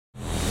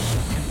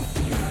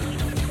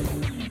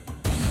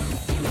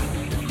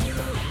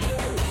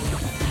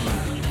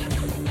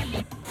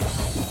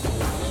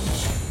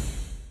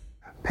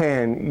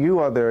Pan, you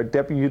are the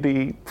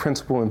deputy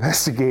principal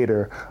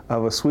investigator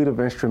of a suite of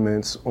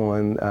instruments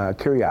on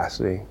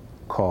Curiosity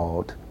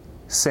called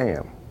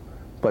SAM,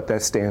 but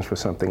that stands for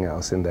something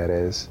else, and that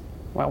is?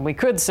 Well, we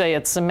could say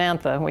it's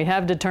Samantha. We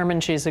have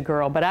determined she's a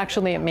girl, but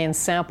actually it means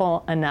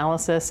Sample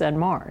Analysis at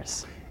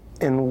Mars.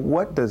 And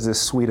what does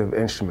this suite of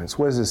instruments,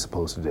 what is it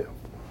supposed to do?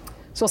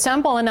 So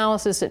Sample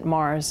Analysis at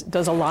Mars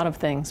does a lot of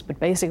things, but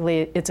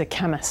basically it's a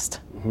chemist.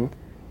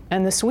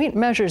 And the suite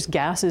measures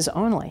gases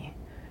only.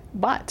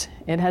 But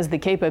it has the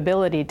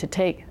capability to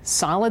take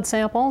solid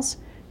samples,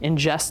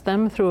 ingest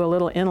them through a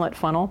little inlet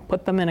funnel,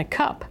 put them in a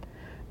cup,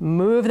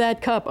 move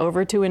that cup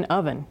over to an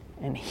oven,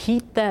 and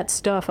heat that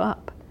stuff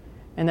up.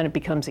 And then it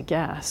becomes a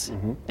gas.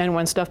 And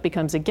when stuff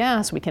becomes a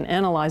gas, we can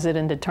analyze it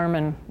and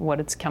determine what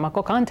its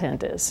chemical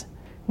content is.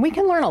 We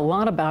can learn a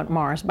lot about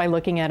Mars by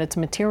looking at its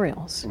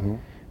materials.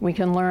 We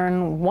can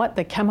learn what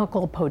the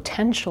chemical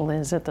potential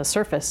is at the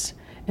surface.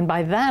 And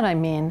by that I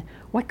mean,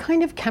 what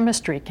kind of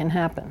chemistry can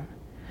happen?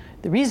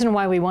 The reason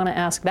why we want to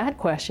ask that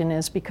question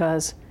is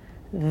because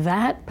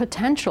that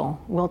potential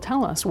will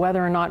tell us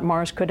whether or not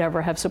Mars could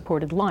ever have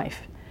supported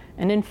life.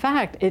 And in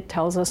fact, it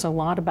tells us a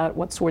lot about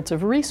what sorts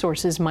of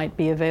resources might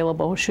be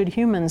available should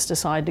humans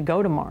decide to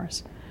go to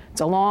Mars. It's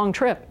a long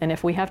trip, and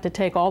if we have to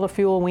take all the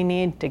fuel we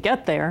need to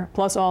get there,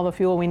 plus all the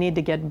fuel we need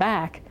to get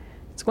back,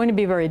 it's going to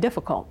be very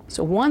difficult.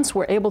 So once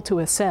we're able to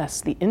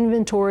assess the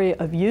inventory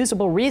of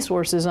usable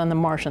resources on the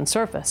Martian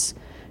surface,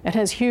 it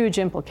has huge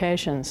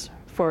implications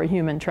for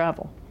human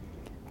travel.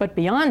 But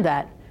beyond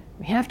that,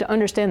 we have to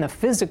understand the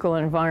physical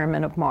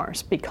environment of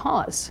Mars,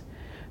 because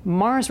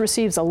Mars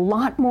receives a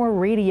lot more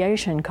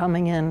radiation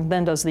coming in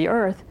than does the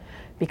Earth,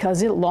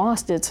 because it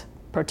lost its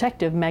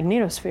protective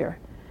magnetosphere.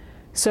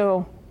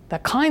 So the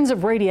kinds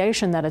of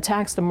radiation that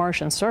attacks the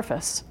Martian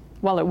surface,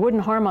 while it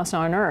wouldn't harm us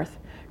on Earth,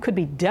 could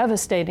be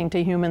devastating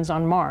to humans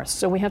on Mars.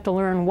 So we have to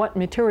learn what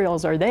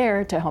materials are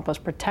there to help us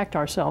protect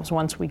ourselves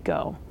once we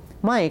go.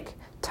 Mike,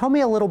 tell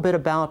me a little bit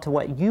about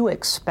what you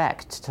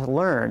expect to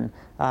learn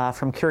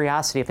from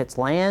Curiosity if it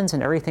lands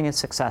and everything is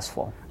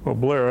successful. Well,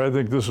 Blair, I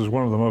think this is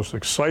one of the most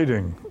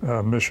exciting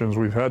missions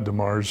we've had to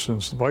Mars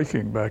since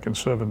Viking back in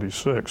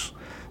 '76.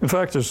 In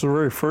fact, it's the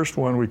very first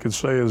one we could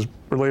say is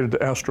related to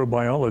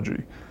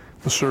astrobiology,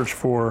 the search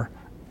for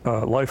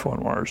life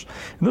on Mars.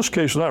 In this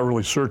case, not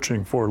really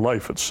searching for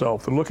life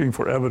itself. They're looking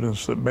for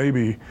evidence that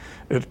maybe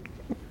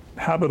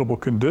habitable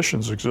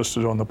conditions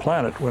existed on the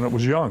planet when it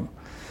was young.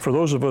 For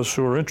those of us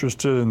who are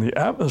interested in the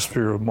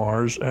atmosphere of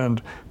Mars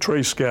and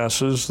trace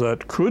gases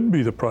that could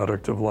be the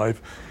product of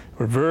life,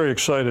 we're very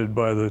excited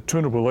by the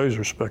tunable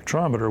laser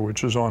spectrometer,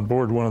 which is on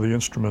board one of the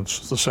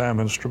instruments, the SAM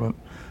instrument,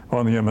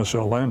 on the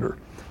MSL lander.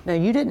 Now,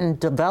 you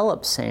didn't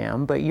develop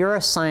SAM, but you're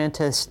a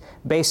scientist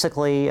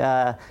basically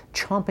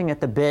chomping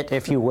at the bit,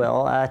 if you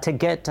will, to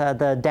get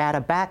the data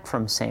back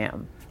from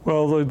SAM.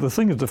 Well, the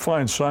thing that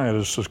defines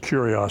scientists is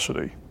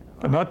curiosity.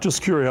 And not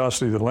just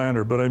curiosity, the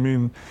lander, but I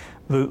mean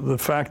the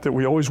fact that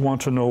we always want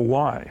to know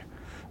why.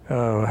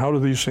 How do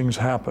these things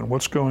happen?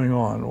 What's going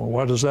on? Well,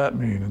 what does that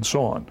mean? And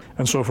so on.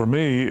 And so for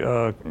me,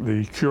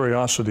 the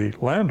Curiosity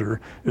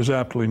lander is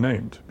aptly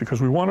named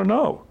because we want to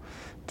know.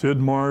 Did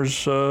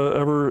Mars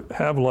ever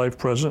have life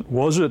present?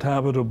 Was it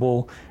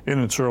habitable in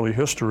its early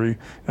history?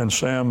 And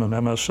SAM and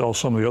MSL,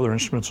 some of the other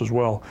instruments as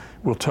well,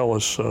 will tell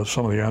us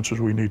some of the answers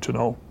we need to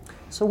know.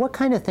 So what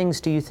kind of things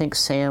do you think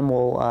SAM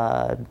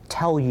will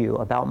tell you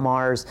about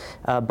Mars,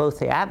 both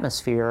the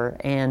atmosphere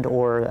and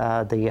or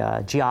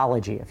the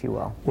geology, if you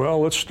will? Well,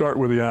 let's start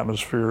with the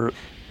atmosphere.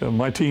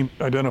 My team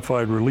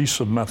identified release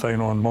of methane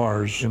on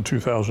Mars in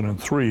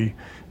 2003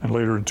 and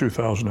later in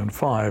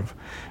 2005.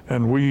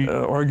 And we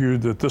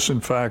argued that this, in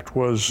fact,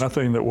 was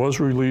methane that was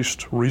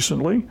released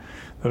recently,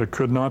 that it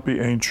could not be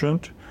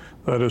ancient.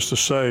 That is to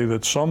say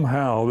that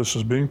somehow this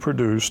is being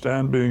produced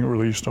and being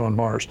released on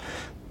Mars.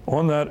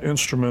 On that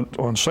instrument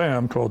on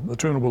SAM, called the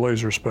tunable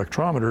laser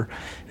spectrometer,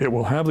 it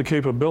will have the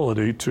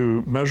capability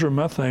to measure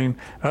methane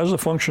as a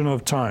function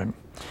of time.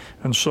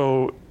 And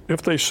so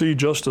if they see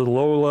just a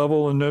low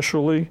level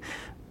initially,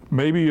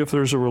 maybe if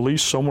there's a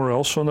release somewhere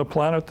else on the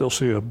planet, they'll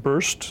see a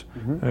burst,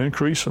 an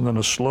increase, and then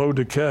a slow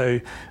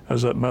decay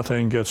as that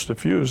methane gets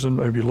diffused, and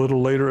maybe a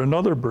little later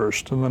another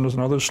burst, and then there's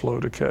another slow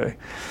decay.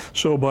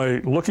 So by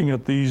looking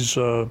at these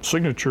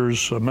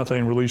signatures,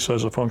 methane release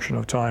as a function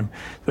of time,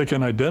 they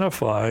can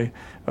identify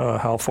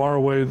how far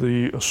away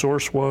the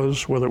source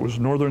was, whether it was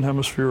northern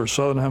hemisphere or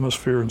southern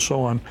hemisphere, and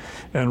so on,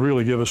 and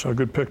really give us a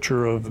good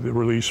picture of the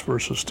release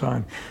versus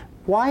time.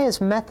 Why is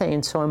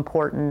methane so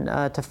important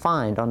to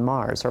find on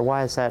Mars, or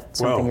why is that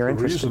something you're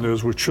interested in? The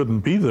reason is it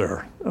shouldn't be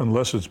there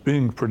unless it's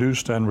being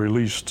produced and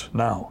released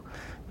now,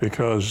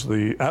 because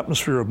the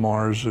atmosphere of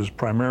Mars is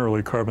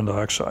primarily carbon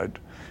dioxide,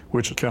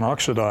 which can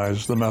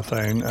oxidize the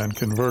methane and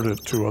convert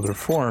it to other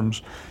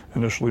forms,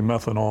 initially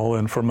methanol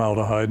and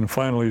formaldehyde, and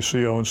finally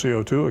CO and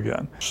CO2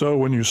 again. So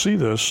when you see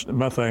this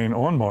methane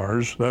on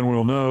Mars, then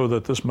we'll know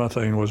that this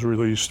methane was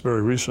released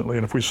very recently.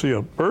 And if we see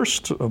a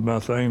burst of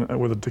methane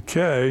with a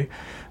decay,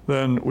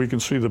 then we can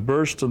see the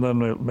burst and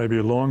then maybe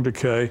a long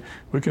decay.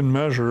 We can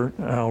measure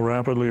how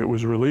rapidly it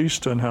was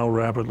released and how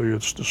rapidly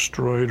it's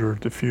destroyed or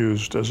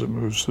diffused as it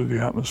moves through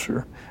the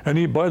atmosphere.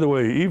 And by the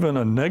way, even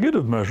a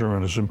negative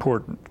measurement is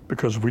important,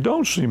 because if we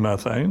don't see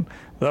methane,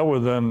 that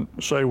would then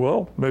say,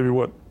 well, maybe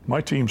what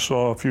my team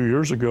saw a few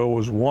years ago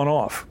was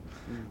one-off.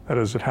 That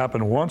is, it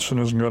happened once and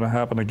isn't going to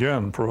happen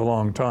again for a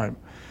long time.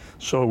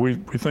 So we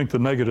think the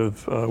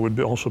negative would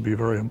also be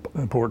very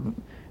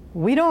important.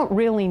 We don't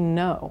really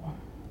know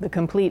the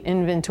complete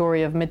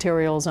inventory of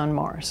materials on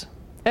Mars.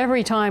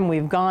 Every time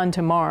we've gone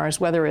to Mars,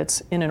 whether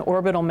it's in an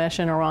orbital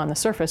mission or on the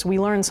surface, we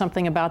learn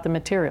something about the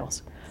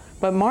materials.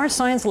 But Mars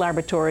Science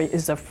Laboratory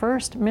is the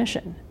first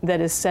mission that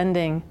is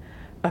sending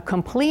a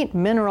complete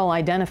mineral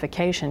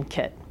identification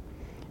kit.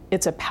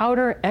 It's a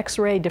powder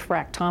X-ray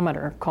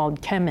diffractometer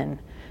called CheMin.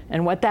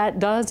 And what that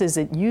does is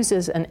it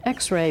uses an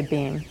X-ray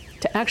beam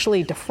to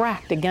actually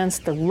diffract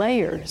against the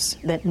layers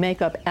that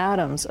make up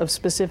atoms of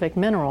specific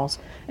minerals,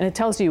 and it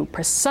tells you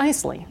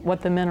precisely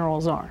what the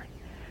minerals are.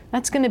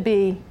 That's going to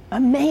be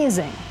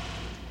amazing.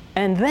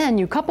 And then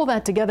you couple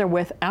that together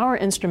with our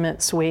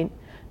instrument suite,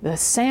 the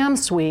SAM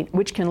suite,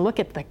 which can look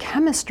at the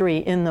chemistry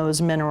in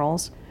those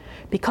minerals,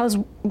 because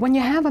when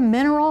you have a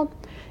mineral,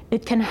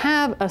 it can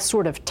have a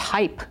sort of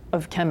type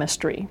of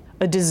chemistry,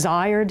 a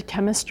desired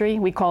chemistry.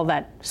 We call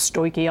that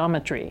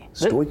stoichiometry.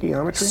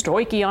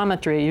 Stoichiometry?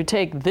 Stoichiometry. You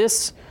take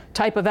this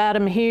type of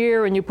atom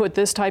here and you put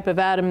this type of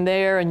atom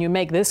there and you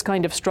make this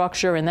kind of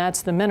structure, and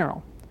that's the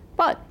mineral.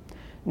 But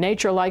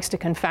nature likes to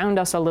confound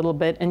us a little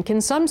bit and can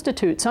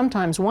substitute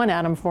sometimes one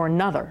atom for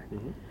another.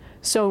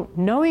 So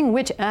knowing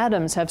which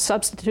atoms have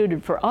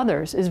substituted for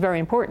others is very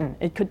important.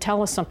 It could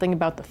tell us something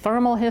about the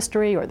thermal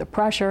history or the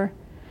pressure.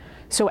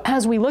 So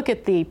as we look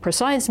at the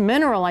precise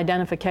mineral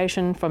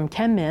identification from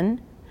CheMin,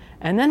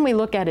 and then we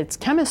look at its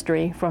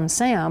chemistry from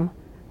SAM,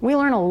 we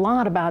learn a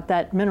lot about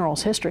that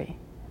mineral's history.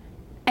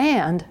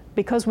 And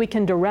because we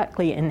can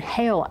directly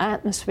inhale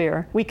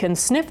atmosphere, we can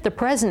sniff the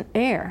present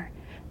air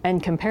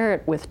and compare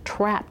it with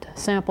trapped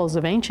samples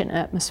of ancient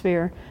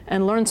atmosphere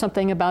and learn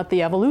something about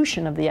the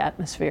evolution of the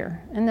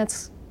atmosphere. And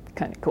that's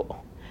kind of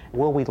cool.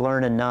 Will we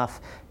learn enough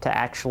to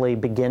actually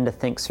begin to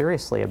think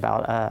seriously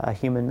about a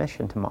human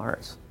mission to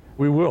Mars?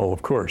 We will,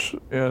 of course.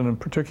 And in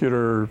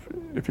particular,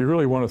 if you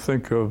really want to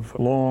think of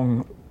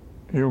long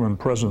human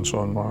presence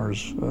on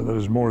Mars, that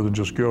is more than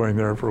just going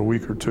there for a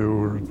week or two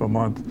or a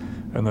month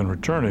and then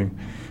returning,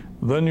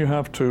 then you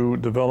have to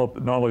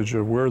develop knowledge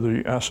of where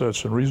the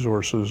assets and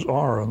resources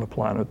are on the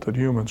planet that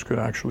humans could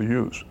actually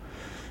use.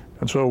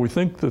 And so we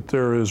think that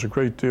there is a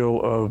great deal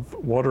of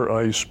water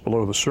ice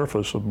below the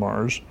surface of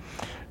Mars.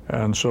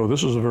 And so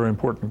this is a very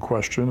important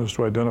question, is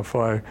to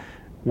identify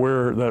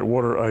where that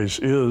water ice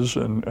is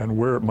and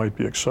where it might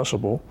be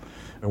accessible.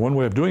 And one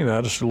way of doing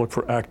that is to look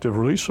for active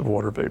release of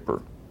water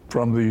vapor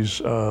from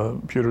these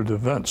putative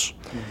vents.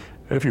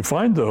 If you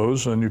find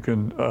those and you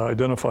can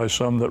identify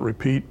some that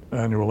repeat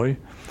annually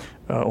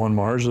on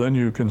Mars, then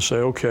you can say,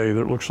 okay,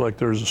 it looks like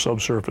there's a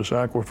subsurface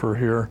aquifer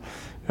here,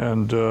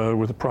 and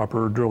with the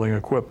proper drilling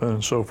equipment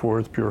and so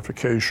forth,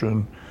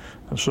 purification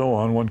and so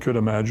on, one could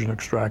imagine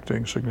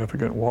extracting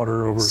significant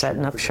water over.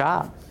 Setting up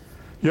shop.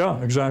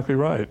 Yeah, exactly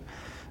right.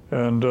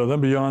 And then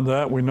beyond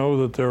that, we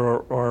know that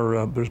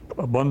there's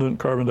abundant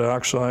carbon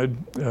dioxide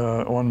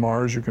on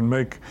Mars. You can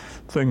make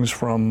things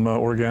from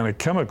organic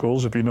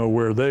chemicals if you know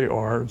where they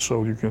are.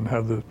 So you can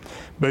have the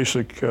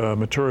basic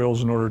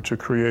materials in order to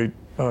create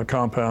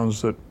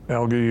compounds that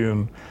algae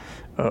and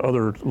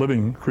other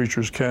living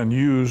creatures can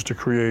use to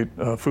create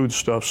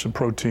foodstuffs and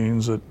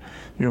proteins that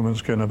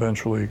humans can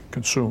eventually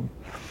consume.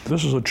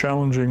 This is a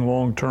challenging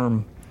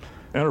long-term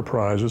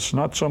enterprise. It's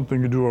not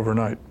something you do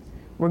overnight.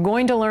 We're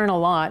going to learn a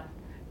lot,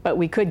 but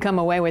we could come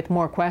away with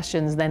more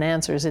questions than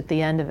answers at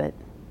the end of it.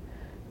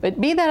 But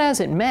be that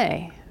as it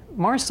may,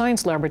 Mars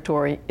Science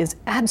Laboratory is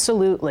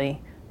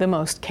absolutely the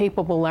most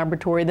capable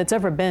laboratory that's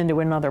ever been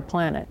to another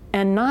planet.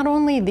 And not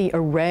only the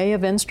array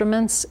of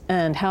instruments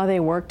and how they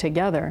work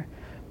together,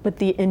 but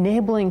the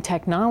enabling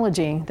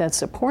technology that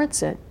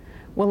supports it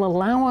will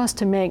allow us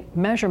to make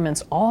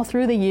measurements all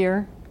through the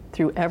year,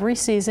 through every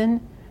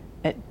season,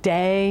 at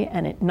day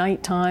and at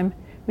nighttime.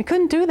 We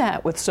couldn't do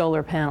that with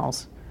solar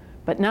panels.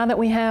 But now that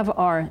we have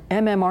our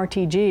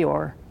MMRTG,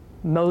 or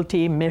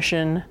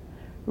multi-mission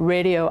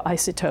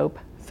radioisotope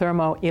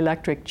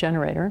thermoelectric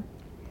generator,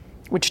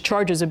 which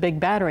charges a big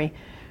battery,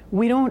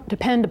 we don't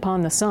depend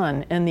upon the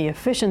sun and the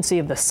efficiency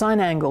of the sun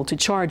angle to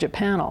charge a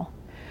panel.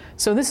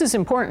 So this is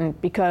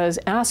important because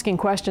asking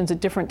questions at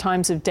different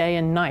times of day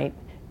and night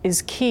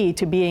is key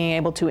to being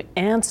able to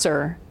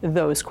answer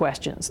those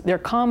questions. They're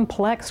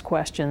complex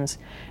questions,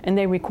 and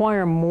they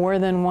require more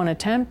than one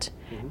attempt,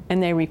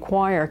 and they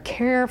require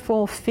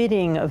careful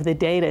fitting of the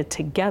data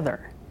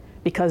together,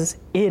 because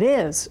it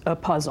is a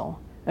puzzle,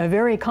 a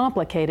very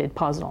complicated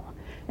puzzle.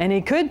 And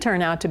it could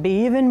turn out to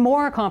be even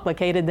more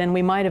complicated than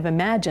we might have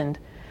imagined,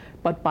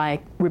 But by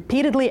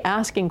repeatedly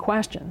asking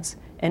questions,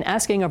 and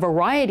asking a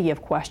variety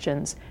of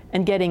questions,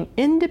 and getting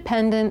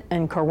independent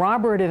and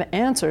corroborative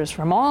answers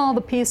from all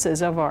the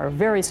pieces of our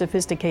very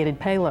sophisticated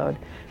payload,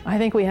 I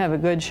think we have a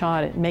good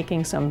shot at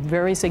making some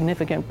very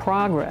significant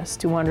progress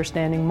to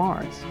understanding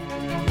Mars.